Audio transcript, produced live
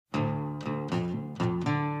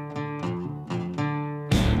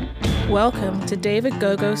Welcome to David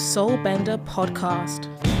Gogo's Soul Bender podcast,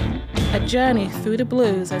 a journey through the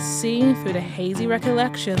blues as seen through the hazy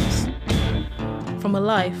recollections from a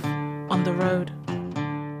life on the road.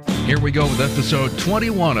 Here we go with episode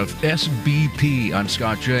 21 of SBP. I'm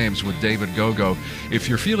Scott James with David Gogo. If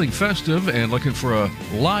you're feeling festive and looking for a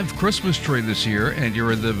live Christmas tree this year and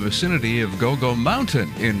you're in the vicinity of Gogo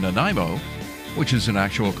Mountain in Nanaimo, which is an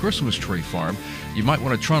actual Christmas tree farm, you might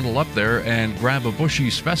want to trundle up there and grab a bushy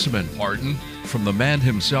specimen, from the man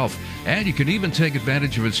himself. And you can even take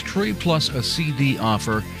advantage of his Tree Plus a CD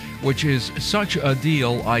offer, which is such a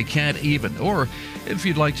deal I can't even. Or if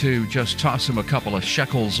you'd like to just toss him a couple of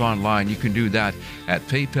shekels online, you can do that at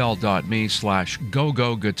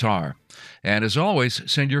paypal.me/gogoguitar. And as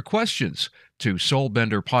always, send your questions to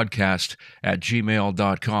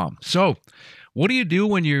soulbenderpodcast@gmail.com. So, what do you do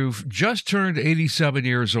when you've just turned 87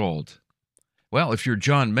 years old? Well, if you're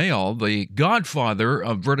John Mayall, the Godfather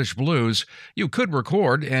of British blues, you could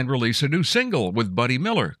record and release a new single with Buddy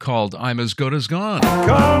Miller called I'm As Good As Gone.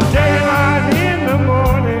 Come daylight in the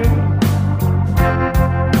morning,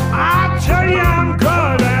 I tell you I'm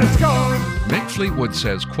good as gone. Mick Fleetwood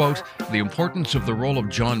says, quote, "The importance of the role of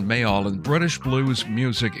John Mayall in British blues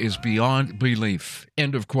music is beyond belief,"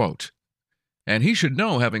 end of quote. And he should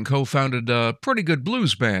know, having co-founded a pretty good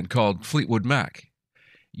blues band called Fleetwood Mac.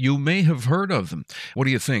 You may have heard of them. What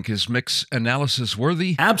do you think? Is Mick's analysis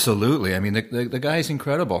worthy? Absolutely. I mean, the guy's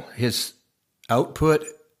incredible. His output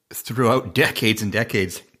throughout decades and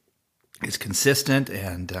decades is consistent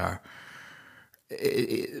and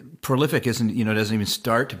prolific. Doesn't even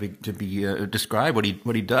start to be describe what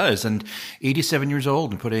he does. And 87 years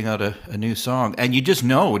old and putting out a new song, and you just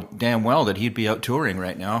know damn well that he'd be out touring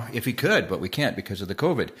right now if he could, but we can't because of the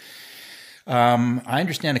COVID. I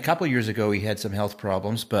understand a couple of years ago he had some health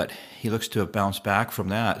problems, but he looks to have bounced back from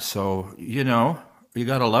that. So, you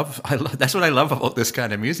gotta love, that's what I love about this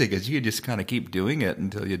kind of music, is you just kind of keep doing it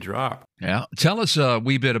until you drop. Yeah. Tell us a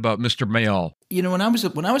wee bit about Mr. Mayall. When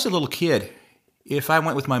I was a little kid, if I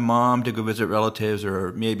went with my mom to go visit relatives,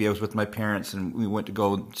 or maybe I was with my parents and we went to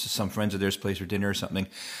go to some friends of theirs' place for dinner or something,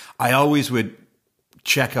 I always would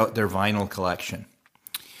check out their vinyl collection.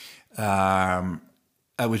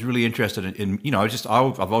 I was really interested in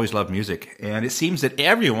I've always loved music, and it seems that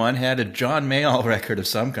everyone had a John Mayall record of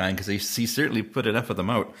some kind, because he certainly put enough of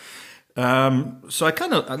them out. So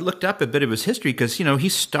I looked up a bit of his history, because he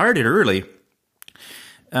started early.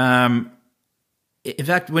 In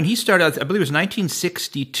fact, when he started, I believe it was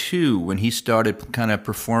 1962 when he started kind of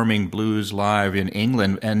performing blues live in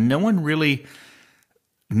England, and no one really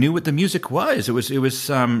knew what the music was. It was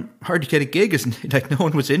hard to get a gig, like no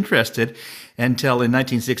one was interested until in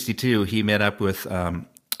 1962 he met up with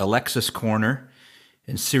Alexis Corner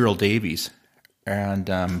and Cyril Davies, and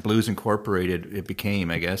Blues Incorporated it became,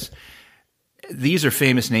 I guess. These are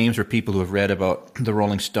famous names for people who have read about the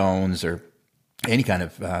Rolling Stones or any kind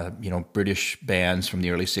of British bands from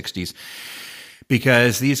the early 60s.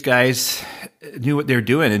 Because these guys knew what they were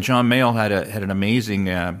doing, and John Mayall had an amazing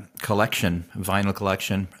vinyl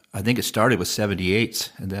collection. I think it started with 78s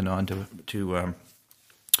and then on to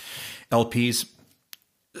LPs.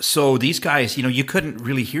 So these guys, you couldn't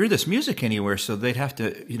really hear this music anywhere, so they'd have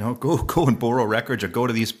to, go and borrow records or go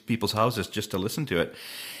to these people's houses just to listen to it.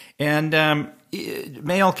 And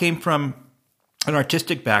Mayall came from an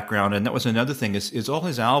artistic background, and that was another thing, is all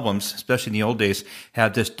his albums, especially in the old days,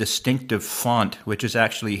 have this distinctive font, which is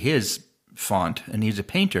actually his font, and he's a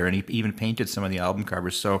painter, and he even painted some of the album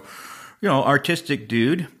covers. So, artistic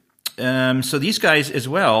dude. So these guys as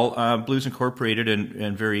well, Blues Incorporated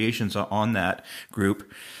and variations on that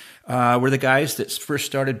group, were the guys that first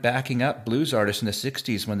started backing up blues artists in the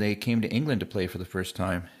 60s when they came to England to play for the first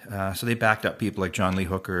time. So they backed up people like John Lee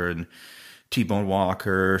Hooker and T-Bone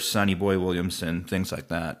Walker, Sonny Boy Williamson, things like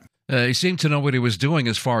that. He seemed to know what he was doing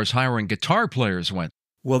as far as hiring guitar players went.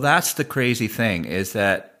 Well, that's the crazy thing, is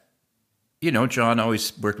that, John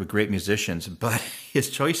always worked with great musicians, but his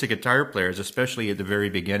choice of guitar players, especially at the very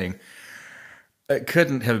beginning, it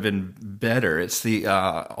couldn't have been better. It's the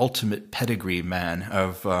ultimate pedigree man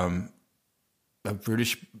of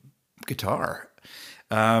British guitar.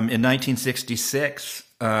 In 1966...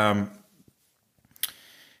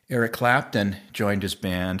 Eric Clapton joined his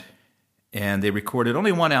band, and they recorded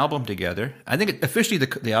only one album together. I think officially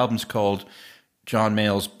the album's called John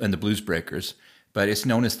Mayall's and the Blues Breakers, but it's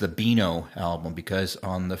known as the Beano album because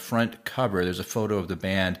on the front cover there's a photo of the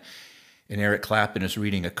band, and Eric Clapton is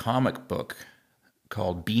reading a comic book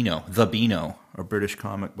called Beano, The Beano, a British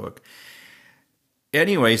comic book.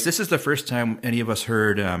 Anyways, this is the first time any of us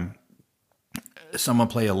heard someone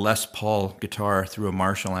play a Les Paul guitar through a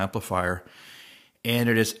Marshall amplifier. and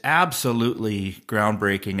it is absolutely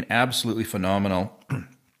groundbreaking and absolutely phenomenal.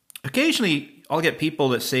 Occasionally, I'll get people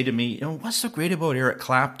that say to me, what's so great about Eric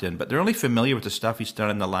Clapton? But they're only familiar with the stuff he's done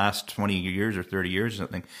in the last 20 years or 30 years or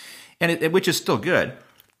something, and which is still good.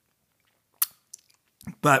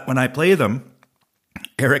 But when I play them,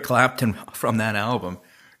 Eric Clapton from that album,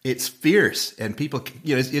 it's fierce, and people,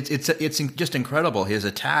 it's just incredible. His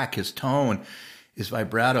attack, his tone, his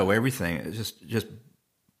vibrato, everything, it just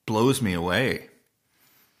blows me away.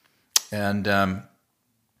 And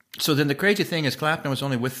so then the crazy thing is, Clapton was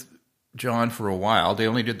only with John for a while. They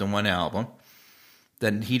only did the one album.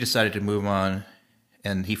 Then he decided to move on,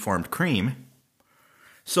 and he formed Cream.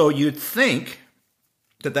 So you'd think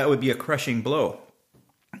that would be a crushing blow.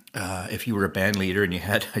 If you were a band leader and you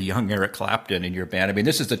had a young Eric Clapton in your band. I mean,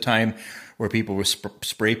 this is the time where people were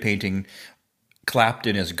spray painting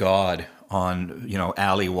Clapton as God on,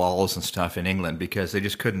 alley walls and stuff in England because they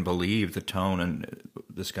just couldn't believe the tone and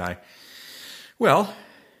this guy. Well,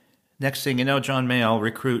 next thing you know, John Mayall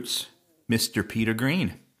recruits Mr. Peter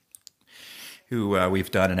Green, who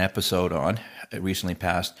we've done an episode on, recently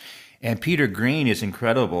passed. And Peter Green is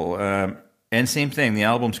incredible. And same thing, the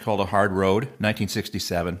album's called A Hard Road,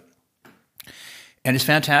 1967. And it's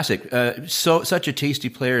fantastic. Such a tasty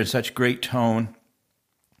player and such great tone.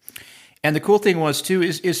 And the cool thing was, too,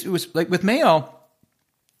 is it was like with Mayall,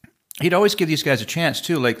 he'd always give these guys a chance,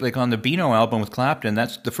 too. Like on the Beano album with Clapton,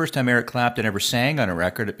 that's the first time Eric Clapton ever sang on a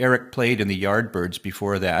record. Eric played in the Yardbirds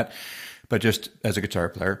before that, but just as a guitar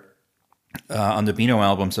player. On the Beano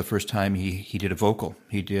album's the first time he did a vocal.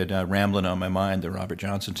 He did Ramblin' on My Mind, the Robert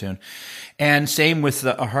Johnson tune. And same with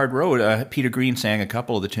A Hard Road. Peter Green sang a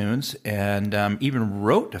couple of the tunes and even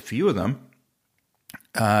wrote a few of them.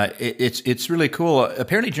 It's really cool.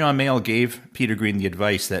 Apparently John Mayall gave Peter Green the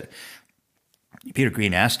advice that Peter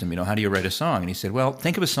Green asked him, how do you write a song? And he said, well,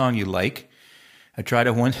 think of a song you like. I try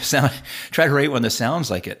to write one that sounds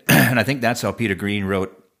like it. And I think that's how Peter Green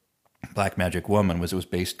wrote Black Magic Woman. It was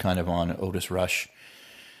based kind of on Otis Rush.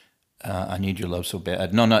 I Need Your Love So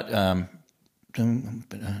Bad. No, not the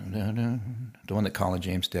one that Colin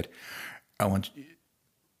James did.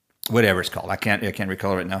 Whatever it's called. I can't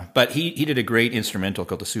recall it right now. But he did a great instrumental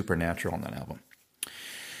called The Supernatural on that album.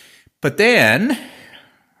 But then,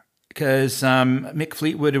 because Mick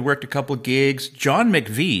Fleetwood had worked a couple gigs, John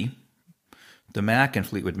McVie, the Mac and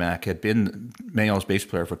Fleetwood Mac, had been Mayall's bass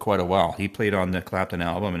player for quite a while. He played on the Clapton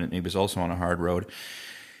album, and he was also on A Hard Road.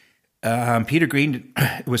 Peter Green,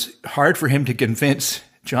 it was hard for him to convince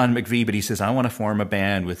John McVie, but he says, I want to form a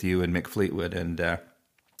band with you and Mick Fleetwood. And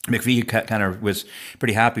McVie kind of was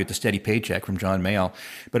pretty happy with the steady paycheck from John Mayall.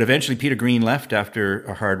 But eventually Peter Green left after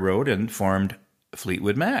A Hard Road and formed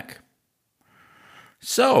Fleetwood Mac.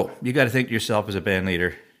 So you got to think to yourself as a band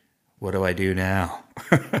leader, what do I do now?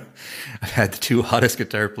 I've had the two hottest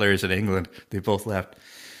guitar players in England. They both left.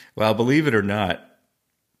 Well, believe it or not,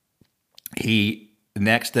 the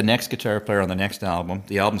next guitar player on the next album,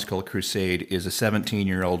 the album's called Crusade, is a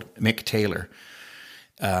 17-year-old Mick Taylor,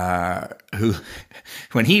 who,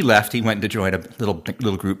 when he left, he went to join a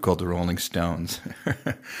little group called the Rolling Stones.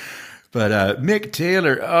 But Mick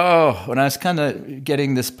Taylor, when I was kind of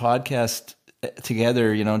getting this podcast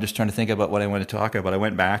together, just trying to think about what I want to talk about, I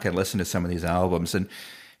went back and listened to some of these albums, and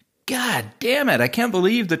God damn it, I can't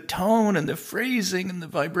believe the tone and the phrasing and the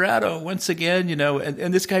vibrato once again,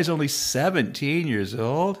 and this guy's only 17 years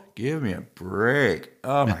old. Give me a break.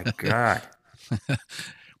 Oh my God.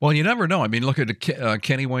 Well, you never know. I mean, look at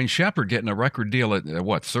Kenny Wayne Shepherd getting a record deal at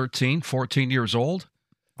 13, 14 years old?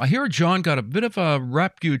 I hear John got a bit of a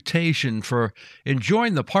reputation for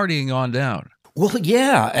enjoying the partying on down. Well,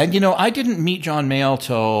 yeah. And, I didn't meet John Mayall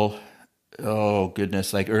till,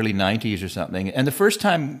 like early 90s or something. And the first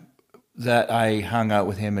time that I hung out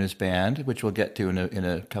with him and his band, which we'll get to in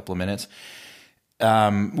a couple of minutes,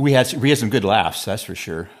 we had some good laughs, that's for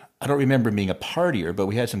sure. I don't remember him being a partier, but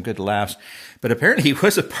we had some good laughs. But apparently he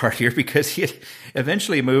was a partier because he had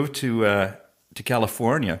eventually moved to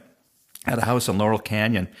California, had a house in Laurel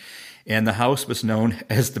Canyon. And the house was known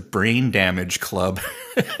as the Brain Damage Club.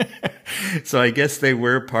 So I guess they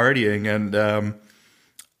were partying. And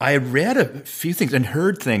I had read a few things and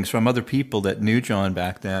heard things from other people that knew John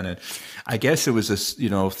back then. And I guess it was this,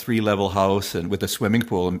 3-level house and with a swimming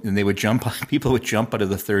pool. And they would people would jump out of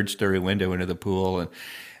the 3rd-story window into the pool.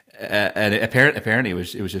 And apparently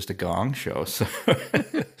it was just a gong show. So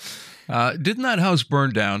Didn't that house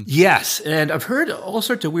burn down? Yes, and I've heard all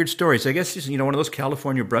sorts of weird stories. I guess one of those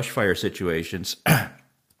California brush fire situations.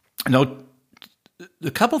 No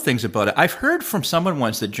a couple things about it. I've heard from someone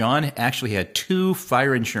once that John actually had 2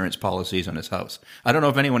 fire insurance policies on his house. I don't know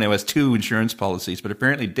if anyone has 2 insurance policies, but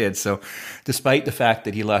apparently did. So despite the fact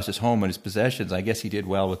that he lost his home and his possessions, I guess he did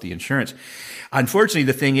well with the insurance. Unfortunately,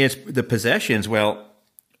 the thing is, the possessions, well,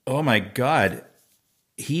 oh my God,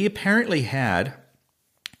 he apparently had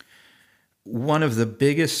one of the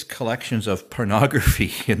biggest collections of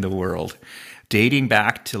pornography in the world, dating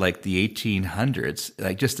back to like the 1800s,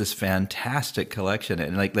 like just this fantastic collection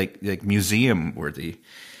and like museum worthy.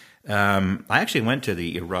 I actually went to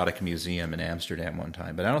the Erotic Museum in Amsterdam one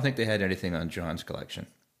time, but I don't think they had anything on John's collection.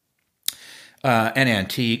 And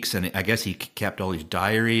antiques, and I guess he kept all these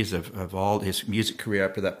diaries of all his music career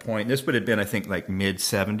up to that point. This would have been, I think, like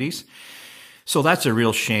mid-70s. So that's a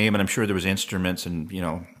real shame, and I'm sure there was instruments and,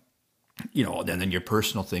 and then your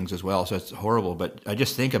personal things as well, so it's horrible. But I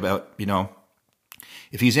just think about,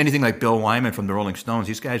 if he's anything like Bill Wyman from the Rolling Stones,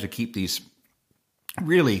 these guys would keep these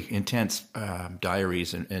really intense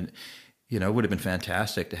diaries, and it would have been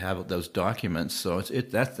fantastic to have those documents. So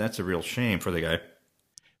that's a real shame for the guy.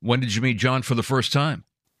 When did you meet John for the first time?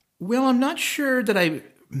 Well, I'm not sure that I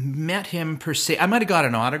met him per se. I might have got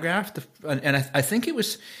an autograph, and I think it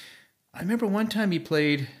was. I remember one time he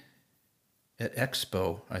played at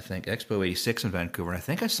Expo, I think, Expo 86 in Vancouver. And I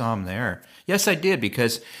think I saw him there. Yes, I did,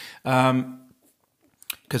 because I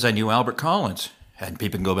knew Albert Collins. And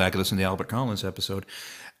people can go back and listen to the Albert Collins episode.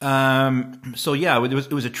 So, yeah,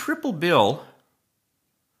 it was a triple bill.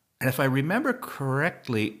 And if I remember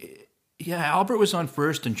correctly, yeah, Albert was on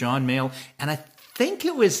first and John Mayall. And I think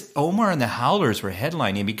it was Omar and the Howlers were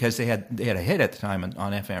headlining because they had a hit at the time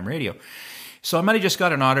on FM radio. So I might have just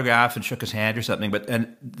got an autograph and shook his hand or something.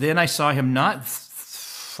 And then I saw him not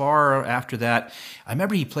far after that. I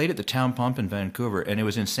remember he played at the Town Pump in Vancouver, and it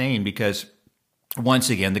was insane because,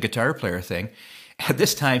 once again, the guitar player thing. At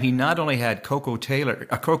this time, he not only had Coco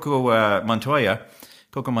Montoya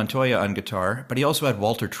on guitar, but he also had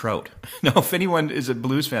Walter Trout. Now, if anyone is a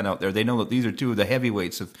blues fan out there, they know that these are 2 of the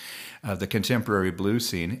heavyweights of the contemporary blues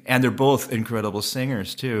scene. And they're both incredible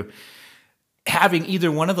singers, too. Having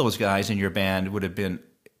either one of those guys in your band would have been,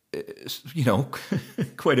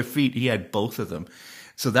 quite a feat. He had both of them.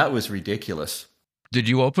 So that was ridiculous. Did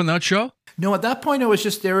you open that show? No, at that point I was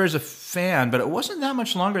just there as a fan, but it wasn't that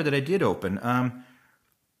much longer that I did open.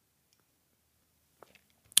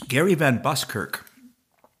 Gary Van Buskirk,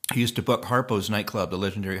 he used to book Harpo's nightclub, the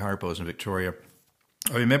legendary Harpo's in Victoria.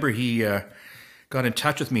 I remember he got in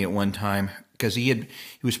touch with me at one time because he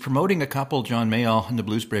was promoting a couple John Mayall and the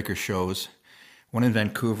Bluesbreakers shows, one in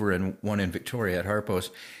Vancouver and one in Victoria at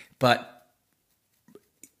Harpo's. But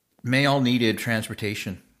Mayall needed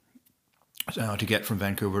transportation to get from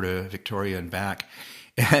Vancouver to Victoria and back.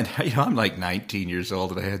 And, I'm like 19 years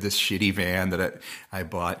old, and I had this shitty van that I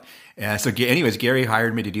bought. And so anyways, Gary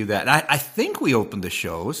hired me to do that. And I think we opened the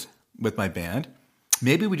shows with my band.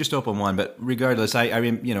 Maybe we just opened one, but regardless,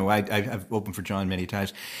 I've opened for John many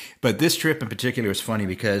times. But this trip in particular was funny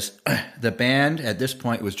because the band at this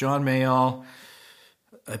point was John Mayall,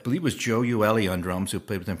 I believe it was Joe Ueli on drums, who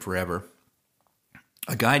played with him forever,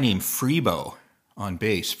 a guy named Freebo on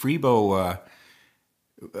bass. Freebo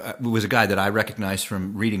was a guy that I recognized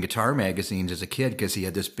from reading guitar magazines as a kid because he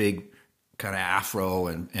had this big kind of afro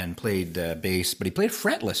and played bass, but he played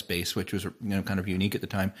fretless bass, which was kind of unique at the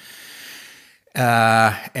time.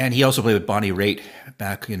 And he also played with Bonnie Raitt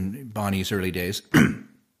back in Bonnie's early days.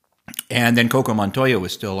 And then Coco Montoya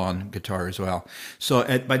was still on guitar as well.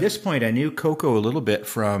 So by this point, I knew Coco a little bit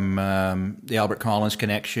from the Albert Collins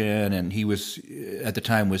connection, and he was, at the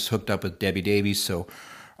time, was hooked up with Debbie Davies, so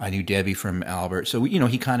I knew Debbie from Albert. So,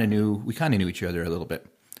 we kind of knew each other a little bit.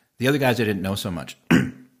 The other guys I didn't know so much.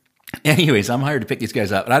 Anyways, I'm hired to pick these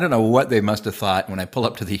guys up, and I don't know what they must have thought when I pull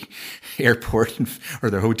up to the airport or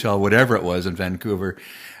the hotel, whatever it was in Vancouver,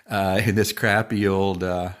 in this crappy old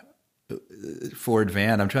Ford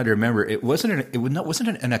van. I'm trying to remember. It wasn't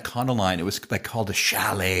an Econoline. It was like called a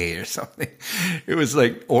Chalet or something. It was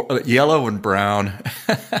like yellow and brown.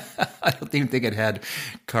 I don't even think it had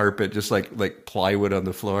carpet, just like plywood on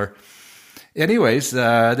the floor. Anyways,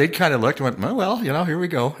 they kind of looked and went, oh, well, here we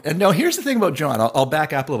go. And now here's the thing about John. I'll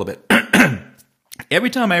back up a little bit. Every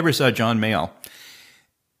time I ever saw John Mayall,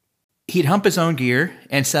 he'd hump his own gear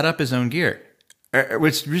and set up his own gear.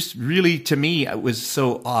 Which just really, to me, was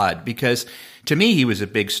so odd because to me, he was a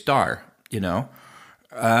big star, and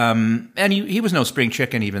he was no spring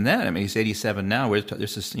chicken even then. I mean, he's 87 now.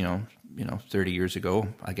 This is, 30 years ago,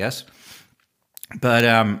 I guess. But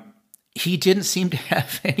he didn't seem to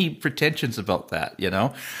have any pretensions about that, you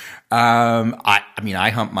know. I mean, I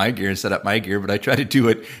hump my gear and set up my gear, but I try to do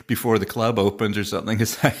it before the club opens or something.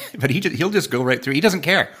 But he'll just go right through. He doesn't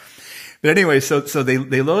care. But anyway, so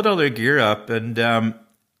they load all their gear up, and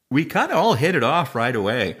we kind of all hit it off right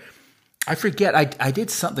away. I forget, I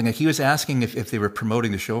did something, like he was asking if they were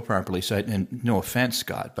promoting the show properly, so and no offense,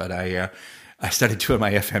 Scott, but I started doing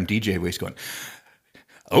my FM DJ voice going,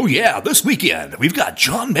 "Oh yeah, this weekend we've got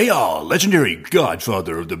John Mayall, legendary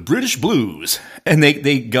Godfather of the British blues," and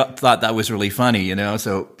they thought that was really funny, you know.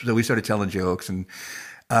 So we started telling jokes, and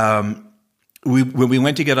when we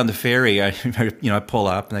went to get on the ferry, I pull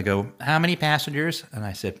up and I go, "How many passengers?" And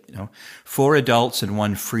I said, 4 adults and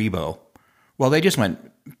 1 freebo. Well, they just went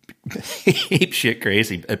ape shit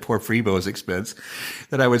crazy at poor Freebo's expense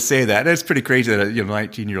that I would say that. And it's pretty crazy that a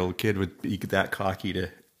 19-year-old kid would be that cocky to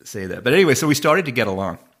say that. But anyway, so we started to get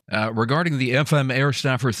along. Regarding the FM air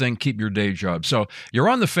staffer thing, keep your day job. So you're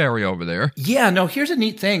on the ferry over there. Yeah, no, here's a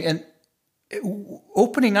neat thing. And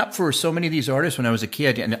opening up for so many of these artists when I was a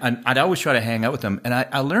kid, and I'd always try to hang out with them. And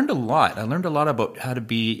I learned a lot. I learned a lot about how to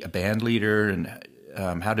be a band leader and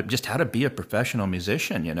how to be a professional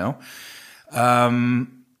musician, you know.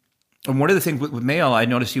 And one of the things with Mayall, I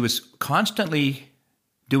noticed he was constantly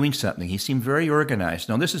doing something. He seemed very organized.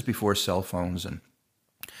 Now, this is before cell phones and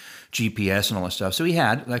GPS and all that stuff. So he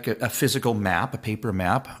had like a physical map, a paper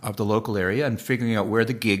map of the local area and figuring out where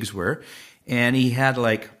the gigs were. And he had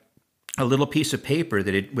like a little piece of paper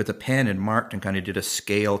that with a pen and marked and kind of did a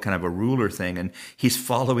scale, kind of a ruler thing. And he's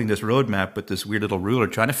following this roadmap with this weird little ruler,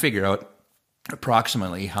 trying to figure out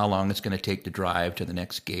approximately how long it's going to take to drive to the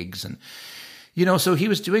next gigs. And so he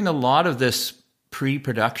was doing a lot of this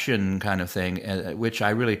pre-production kind of thing, which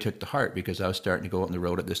I really took to heart because I was starting to go out on the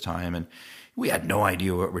road at this time, and we had no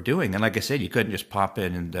idea what we're doing. And like I said, you couldn't just pop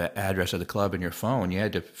in the address of the club in your phone. You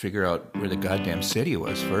had to figure out where the goddamn city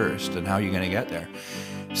was first and how you're going to get there.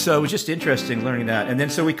 So it was just interesting learning that. And then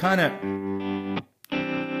so we kind of,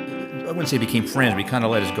 I wouldn't say became friends, we kind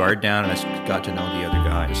of let his guard down, and I got to know the other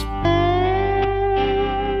guys.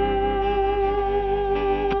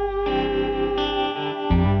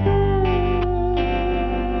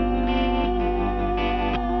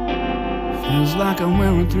 Feels like I'm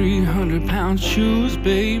wearing 300-pound shoes,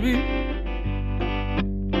 baby.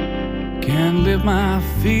 Can't lift my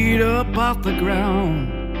feet up off the ground.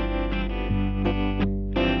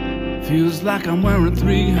 Feels like I'm wearing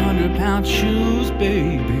 300-pound shoes,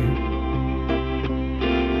 baby.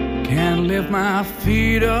 Can't lift my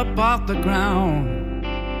feet up off the ground.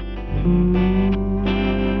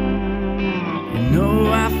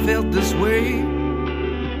 I felt this way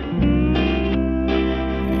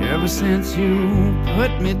ever since you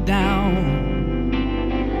put me down.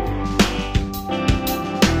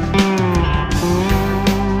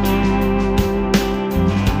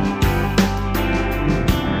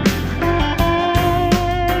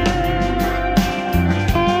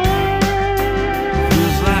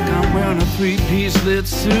 Feels like I'm wearing a three-piece lit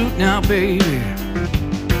suit now, baby.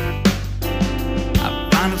 I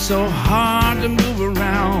find it so hard to move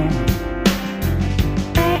around.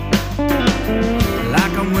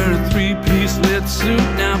 Like I'm wearing a three-piece lit suit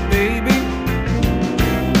now, baby.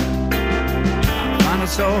 I find it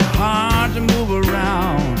so hard to move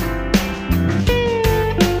around.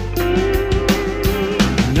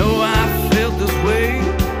 No, I felt this way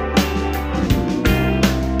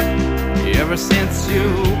ever since you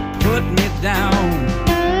put me down.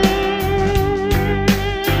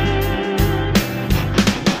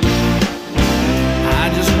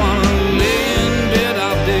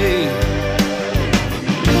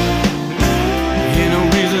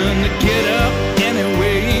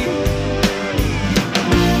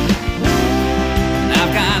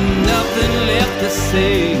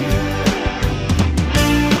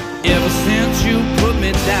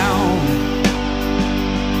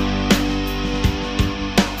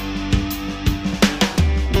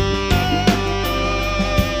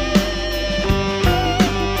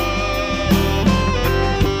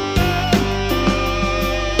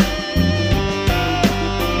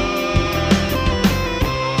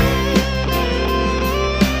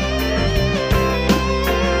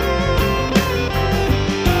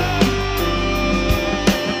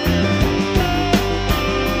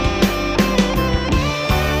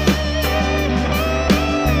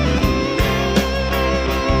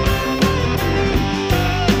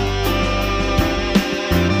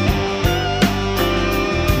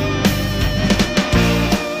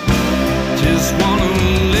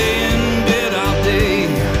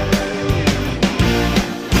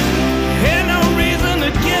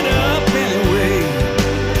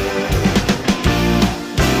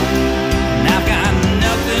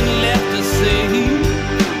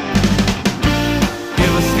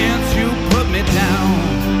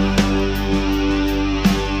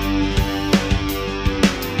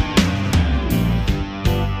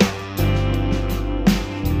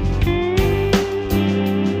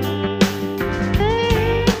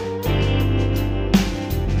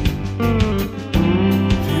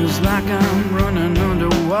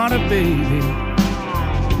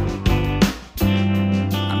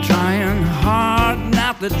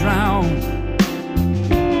 down.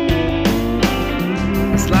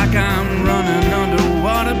 It's like I'm running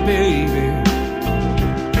underwater, baby.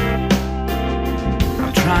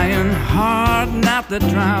 I'm trying hard not to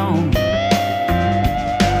drown.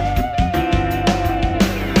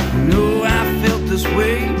 No, I felt this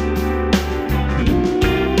way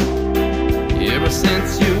ever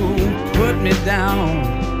since you put me down.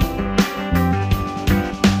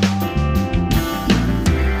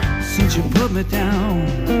 Since you put me down,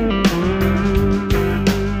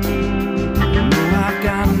 no, I've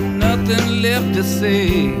got nothing left to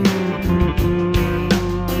say.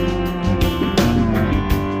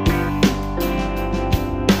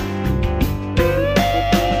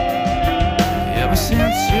 Ever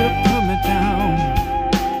since you put me down.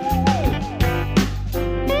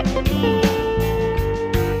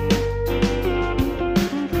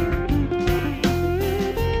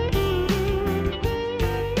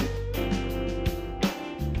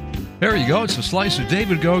 There you go. It's a slice of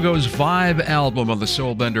David Gogo's Vibe album on the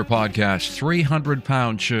Soul Bender podcast,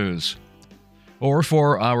 300-pound shoes. Or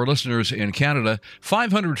for our listeners in Canada,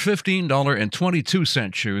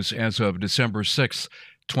 $515.22 shoes as of December 6th,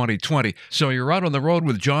 2020. So you're out on the road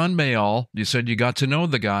with John Mayall. You said you got to know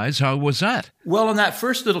the guys. How was that? Well, on that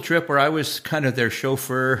first little trip where I was kind of their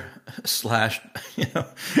chauffeur slash,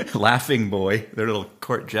 laughing boy, their little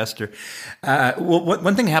court jester. Well,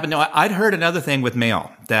 one thing happened. Now, I'd heard another thing with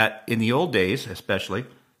Mayall, that in the old days, especially,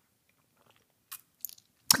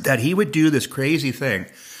 that he would do this crazy thing,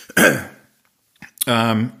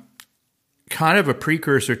 kind of a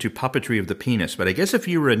precursor to puppetry of the penis. But I guess if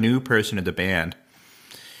you were a new person in the band,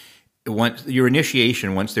 your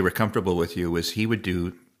initiation, once they were comfortable with you, was he would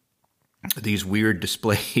do these weird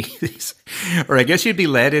displays, or I guess you'd be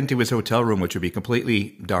led into his hotel room, which would be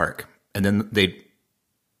completely dark, and then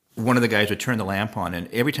one of the guys would turn the lamp on,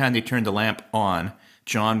 and every time they turned the lamp on,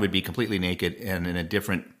 John would be completely naked and in a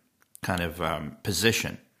different kind of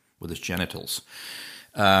position with his genitals.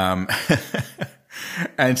 And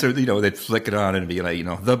so, they'd flick it on and be like,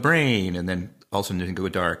 the brain, and then all of a sudden it'd go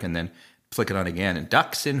dark, and then flick it on again, and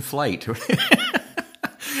ducks in flight.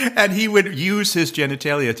 And he would use his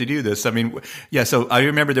genitalia to do this. I mean, yeah, so I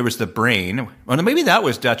remember there was the brain. Well, maybe that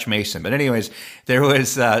was Dutch Mason. But anyways, there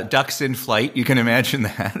was ducks in flight. You can imagine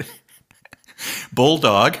that.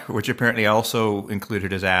 Bulldog, which apparently also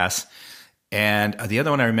included his ass. And the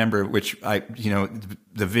other one I remember, which the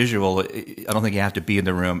visual, I don't think you have to be in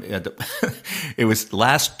the room. It was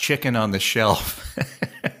Last Chicken on the Shelf.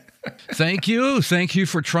 Thank you. Thank you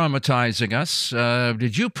for traumatizing us.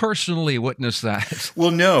 Did you personally witness that?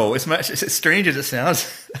 Well, no. As strange as it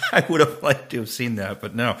sounds, I would have liked to have seen that,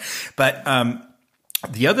 but no. But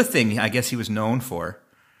the other thing I guess he was known for,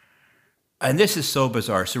 and this is so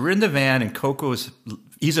bizarre. So we're in the van, and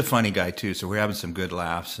he's a funny guy too, so we're having some good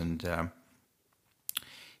laughs. And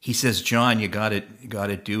he says, John, you got to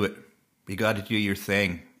do it. You got to do your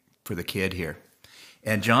thing for the kid here.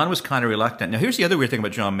 And John was kind of reluctant. Now, here's the other weird thing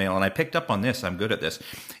about John Mayall, and I picked up on this, I'm good at this,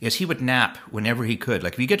 is he would nap whenever he could.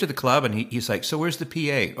 Like, if you get to the club and he's like, so where's the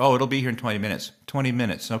PA? Oh, it'll be here in 20 minutes. 20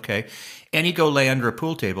 minutes, okay. And he'd go lay under a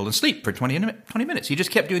pool table and sleep for 20 minutes. He just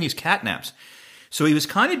kept doing these cat naps. So he was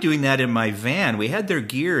kind of doing that in my van. We had their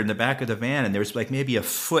gear in the back of the van, and there was like maybe a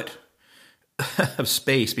foot of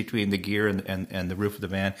space between the gear and the roof of the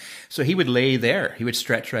van. So he would lay there. He would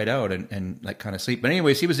stretch right out and like kind of sleep. But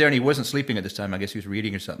anyways, he was there and he wasn't sleeping at this time. I guess he was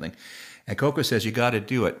reading or something. And Coco says, you got to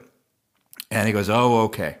do it. And he goes, oh,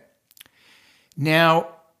 okay. Now,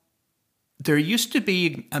 there used to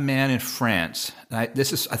be a man in France. I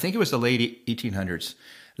think it was the late 1800s,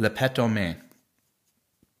 Le Pétomé.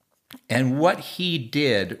 And what he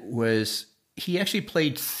did was he actually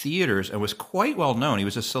played theaters and was quite well known. He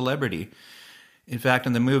was a celebrity. In fact,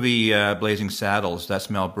 in the movie Blazing Saddles, that's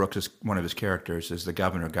Mel Brooks, one of his characters, is the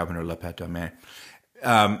Governor Le Pétomé.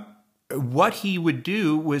 What he would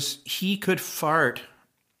do was he could fart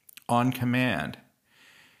on command.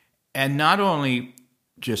 And not only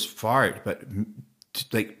just fart, but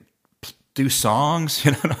like do songs,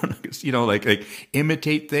 like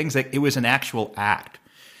imitate things. Like it was an actual act.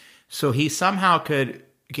 So he somehow could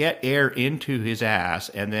get air into his ass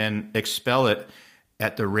and then expel it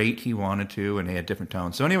at the rate he wanted to, and he had different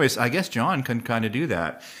tones. So anyways, I guess John can kind of do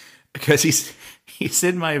that because he's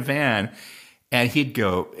in my van and he'd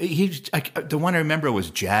go, the one I remember was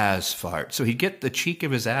jazz fart. So he'd get the cheek of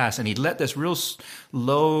his ass and he'd let this real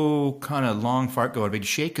low kind of long fart go and he'd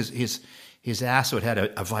shake his ass so it had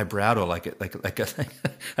a vibrato like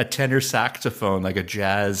a tenor saxophone, like a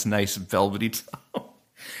jazz, nice velvety tone.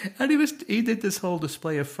 And he did this whole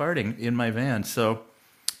display of farting in my van. So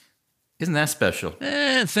Isn't that special?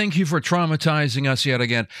 Thank you for traumatizing us yet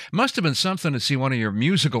again. Must have been something to see one of your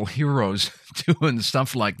musical heroes doing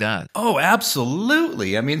stuff like that. Oh,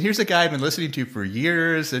 absolutely. I mean, here's a guy I've been listening to for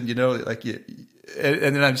years, and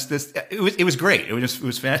and then I'm just this. It was great. It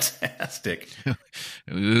was fantastic.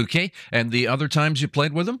 Okay. And the other times you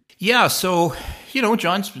played with him? Yeah. So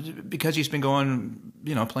John's, because he's been going,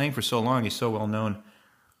 playing for so long. He's so well known,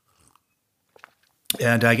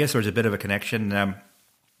 and I guess there was a bit of a connection.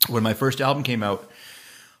 When my first album came out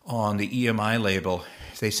on the EMI label,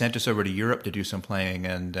 they sent us over to Europe to do some playing,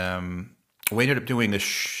 and we ended up doing a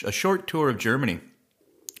short tour of Germany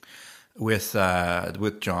with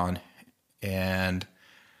John, and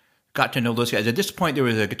got to know those guys. At this point, there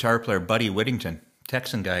was a guitar player, Buddy Whittington,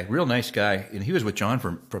 Texan guy, real nice guy, and he was with John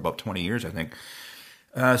for about 20 years, I think.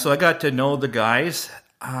 So I got to know the guys.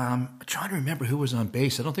 I'm trying to remember who was on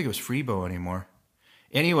bass. I don't think it was Freebo anymore.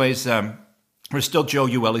 Anyways, we're still Joe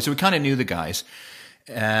Ueli, so we kind of knew the guys.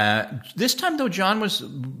 This time, though, John was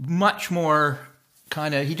much more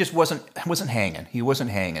kind of, he just wasn't hanging. He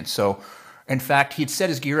wasn't hanging. So, in fact, he'd set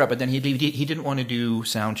his gear up, but then he'd leave. He didn't want to do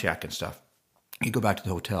sound check and stuff. He'd go back to the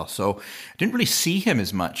hotel. So, I didn't really see him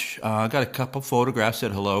as much. I got a couple photographs,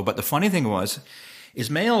 said hello. But the funny thing is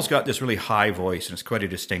Mayall's got this really high voice, and it's quite a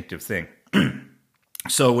distinctive thing.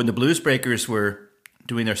 So, when the Blues Breakers were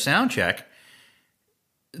doing their sound check,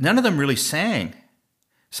 none of them really sang.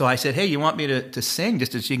 So I said, hey, you want me to sing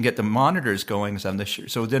just so you can get the monitors going?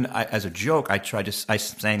 So then, as a joke, I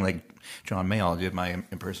sang like John Mayall, did my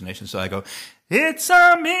impersonation. So I go, it's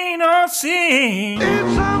a mean old scene.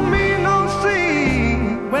 It's a mean old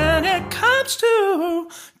scene. When it comes to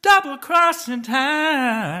double-crossing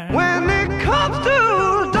time. When it comes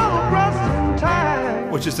to double-crossing time.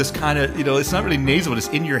 Which is this kind of, it's not really nasal, but it's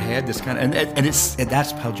in your head, this kind of, and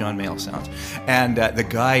that's how John Mayall sounds. And the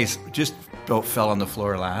guys just both fell on the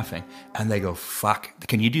floor laughing, and they go, fuck,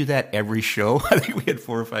 can you do that every show? I think we had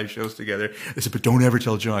 4 or 5 shows together. They said, but don't ever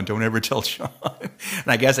tell John, don't ever tell John. And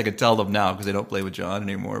I guess I could tell them now because they don't play with John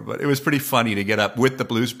anymore, but it was pretty funny to get up with the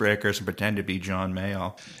Blues Breakers and pretend to be John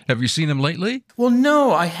Mayall. Have you seen him lately? Well,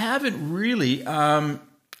 no, I haven't really.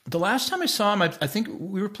 The last time I saw him, I think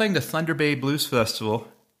we were playing the Thunder Bay Blues Festival.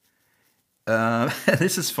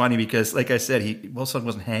 This is funny because, like I said, Wilson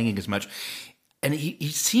wasn't hanging as much. And he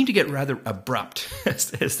seemed to get rather abrupt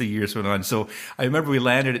as the years went on. So I remember we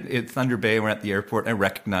landed at Thunder Bay, we're at the airport, and I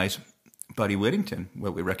recognized Buddy Whittington.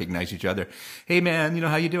 Well, we recognized each other. Hey, man,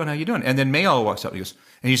 how you doing? How you doing? And then Mayall walks up and he goes,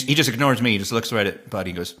 and he just ignores me. He just looks right at Buddy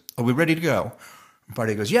and goes, are we ready to go? And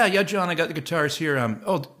Buddy goes, yeah, John, I got the guitars here.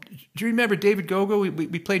 Do you remember David Gogo?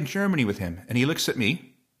 We played in Germany with him. And he looks at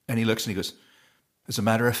me, and he looks and he goes, as a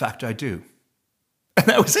matter of fact, I do. And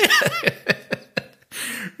that was it.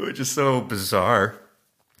 Which is so bizarre.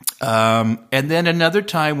 And then another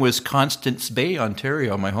time was Constance Bay,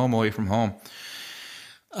 Ontario, my home away from home.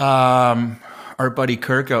 Our buddy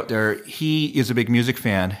Kirk out there, he is a big music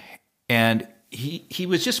fan, and he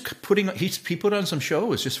was just he put on some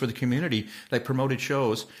shows just for the community, like promoted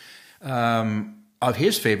shows of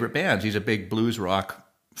his favorite bands. He's a big blues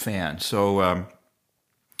rock fan, so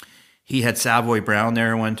he had Savoy Brown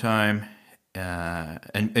there one time,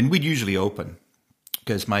 and we'd usually open.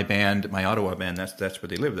 Because my Ottawa band, that's where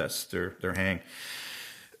they live. That's their hang.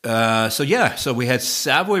 So we had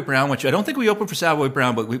Savoy Brown, which I don't think we opened for Savoy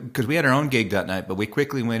Brown, but because we had our own gig that night. But we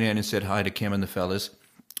quickly went in and said hi to Kim and the fellas.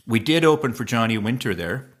 We did open for Johnny Winter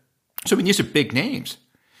there. So these are big names,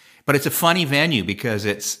 but it's a funny venue because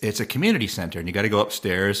it's a community center, and you got to go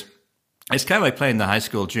upstairs. It's kind of like playing the high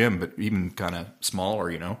school gym, but even kind of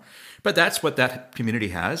smaller, But that's what that community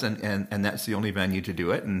has, and that's the only venue to do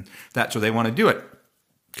it, and that's where they want to do it.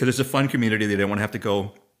 Because it's a fun community. They don't want to have to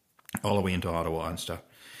go all the way into Ottawa and stuff.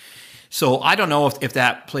 So I don't know if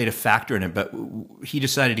that played a factor in it, but he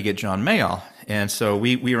decided to get John Mayall. And so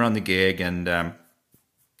we were on the gig, and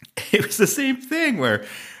it was the same thing where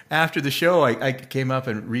after the show, I came up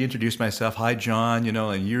and reintroduced myself. Hi, John,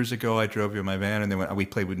 and years ago I drove you in my van, and then we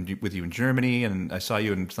played with you in Germany, and I saw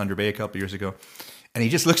you in Thunder Bay a couple of years ago. And he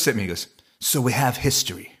just looks at me and goes, so we have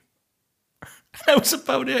history. That was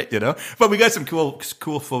about it, But we got some cool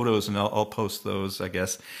photos, and I'll post those, I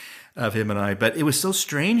guess, of him and I. But it was so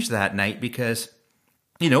strange that night because,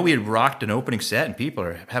 we had rocked an opening set and people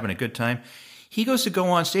are having a good time. He goes to go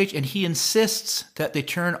on stage and he insists that they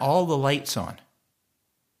turn all the lights on.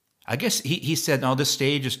 I guess he said, no, this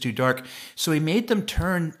stage is too dark. So he made them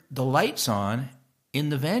turn the lights on in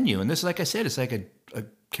the venue. And this, like I said, it's like a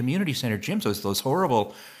community center gym. So it's those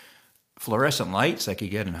horrible fluorescent lights like you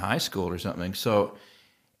get in high school or something. So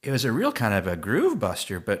it was a real kind of a groove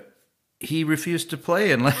buster, but he refused to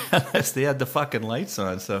play unless they had the fucking lights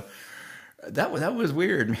on. So That was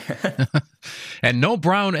weird, man. And no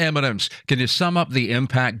brown M&Ms. Can you sum up the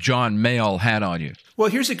impact John Mayall had on you? Well,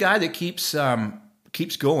 here's a guy that keeps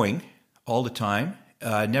going all the time.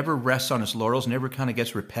 Never rests on his laurels. Never kind of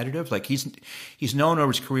gets repetitive. Like he's known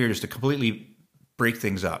over his career just to completely break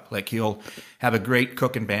things up. Like he'll have a great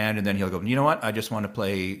cooking band, and then he'll go, you know what? I just want to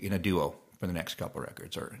play in a duo for the next couple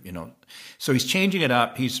records, or So he's changing it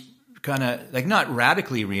up. He's kind of like not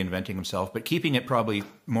radically reinventing himself, but keeping it probably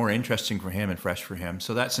more interesting for him and fresh for him.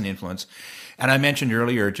 So that's an influence. And I mentioned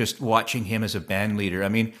earlier just watching him as a band leader. I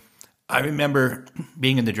mean, I remember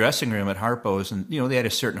being in the dressing room at Harpo's, and they had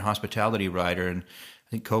a certain hospitality rider, and I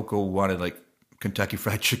think Coco wanted like Kentucky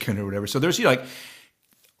Fried Chicken or whatever. So there's like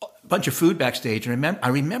a bunch of food backstage, and I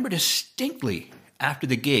remember distinctly after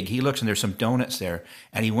the gig, he looks and there's some donuts there,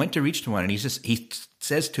 and he went to reach to one, and he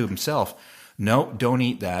says to himself, "No, don't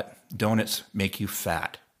eat that. Donuts make you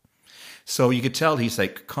fat." So you could tell he's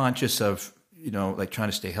like conscious of, like trying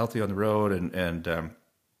to stay healthy on the road, and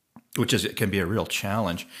which it can be a real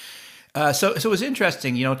challenge. So it was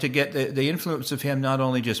interesting, to get the influence of him, not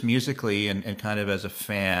only just musically and kind of as a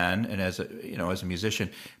fan and as a musician,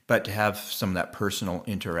 but to have some of that personal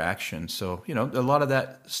interaction. So, a lot of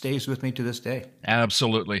that stays with me to this day.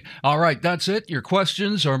 Absolutely. All right, that's it. Your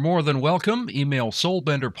questions are more than welcome. Email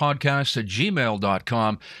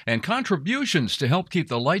soulbenderpodcast@gmail.com, and contributions to help keep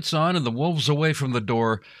the lights on and the wolves away from the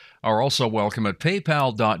door are also welcome at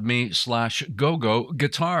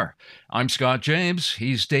paypal.me/GoGoGuitar. I'm Scott James.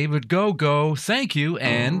 He's David Go-Go. Thank you,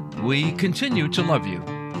 and we continue to love you.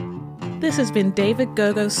 This has been David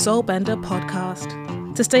Go-Go's Soulbender podcast.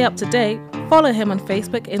 To stay up to date, follow him on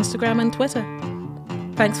Facebook, Instagram, and Twitter.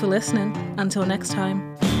 Thanks for listening. Until next time.